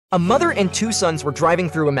A mother and two sons were driving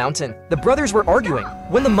through a mountain. The brothers were arguing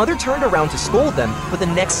when the mother turned around to scold them, but the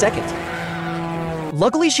next second,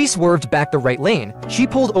 luckily she swerved back the right lane. She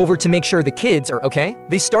pulled over to make sure the kids are okay.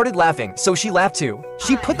 They started laughing, so she laughed too.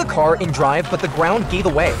 She put the car in drive, but the ground gave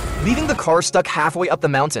away, leaving the car stuck halfway up the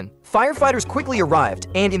mountain. Firefighters quickly arrived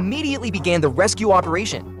and immediately began the rescue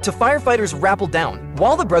operation. The firefighters rappelled down,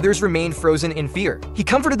 while the brothers remained frozen in fear. He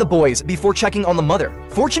comforted the boys before checking on the mother.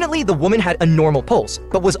 Fortunately, the woman had a normal pulse,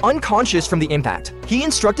 but was unconscious from the impact. He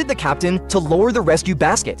instructed the captain to lower the rescue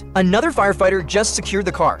basket. Another firefighter just secured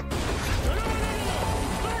the car.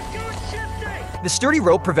 The sturdy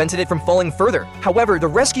rope prevented it from falling further. However, the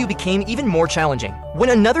rescue became even more challenging when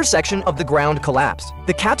another section of the ground collapsed.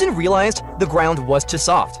 The captain realized the ground was too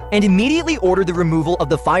soft and immediately ordered the removal of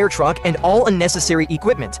the fire truck and all unnecessary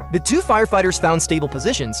equipment. The two firefighters found stable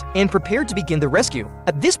positions and prepared to begin the rescue.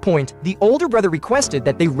 At this point, the older brother requested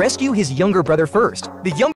that they rescue his younger brother first. The young